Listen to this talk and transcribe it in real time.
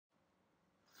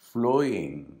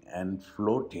flowing and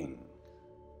floating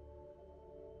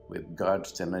with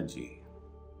God's energy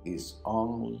is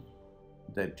all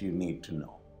that you need to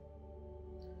know.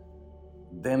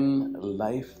 Then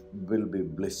life will be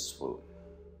blissful.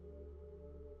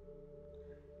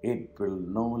 It will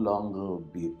no longer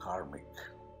be karmic.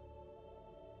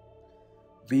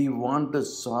 We want to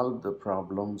solve the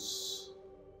problems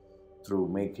through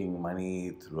making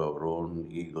money, through our own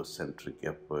egocentric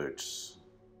efforts.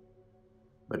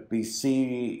 But we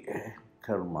see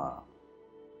karma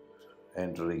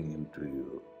entering into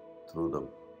you through the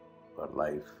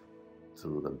life,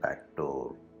 through the back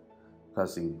door,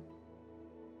 causing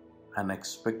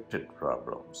unexpected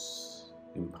problems,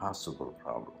 impossible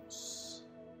problems.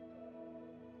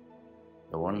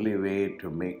 The only way to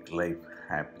make life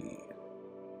happy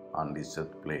on this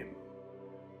earth plane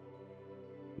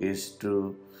is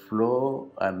to flow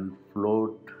and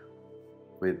float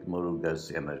with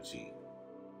Muruga's energy.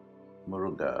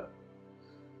 Muruga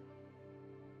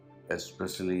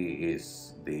especially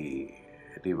is the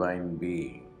divine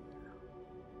being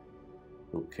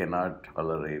who cannot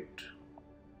tolerate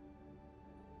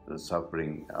the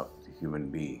suffering of the human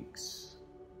beings.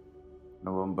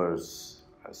 November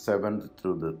 7th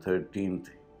through the 13th,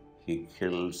 he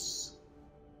kills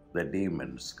the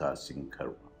demons causing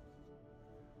karma.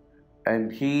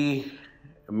 And he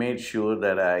made sure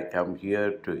that I come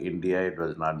here to India. It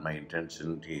was not my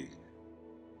intention.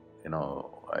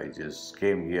 I just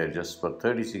came here just for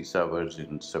 36 hours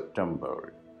in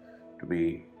September to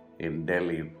be in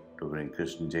Delhi during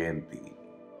Krishna Jayanti.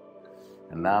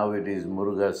 And now it is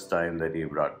Muruga's time that he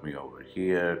brought me over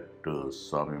here to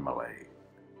Swamimalai.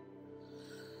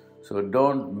 So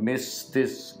don't miss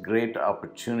this great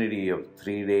opportunity of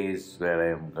 3 days where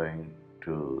I am going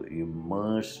to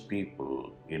immerse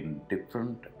people in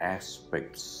different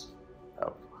aspects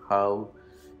of how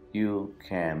you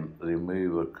can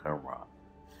remove your karma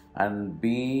and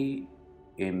be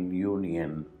in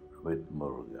union with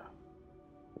Muruga.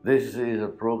 This is a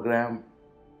program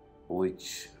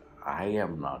which I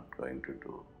am not going to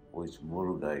do, which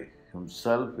Muruga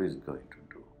himself is going to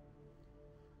do.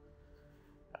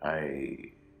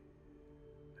 I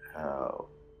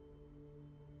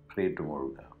pray to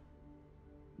Muruga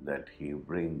that he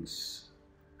brings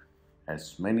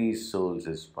as many souls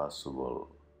as possible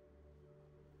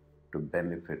to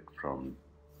benefit from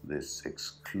this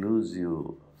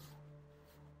exclusive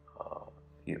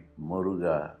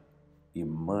Muruga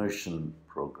Immersion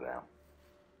program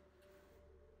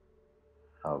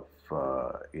of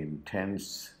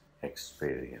intense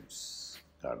experience.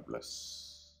 God bless.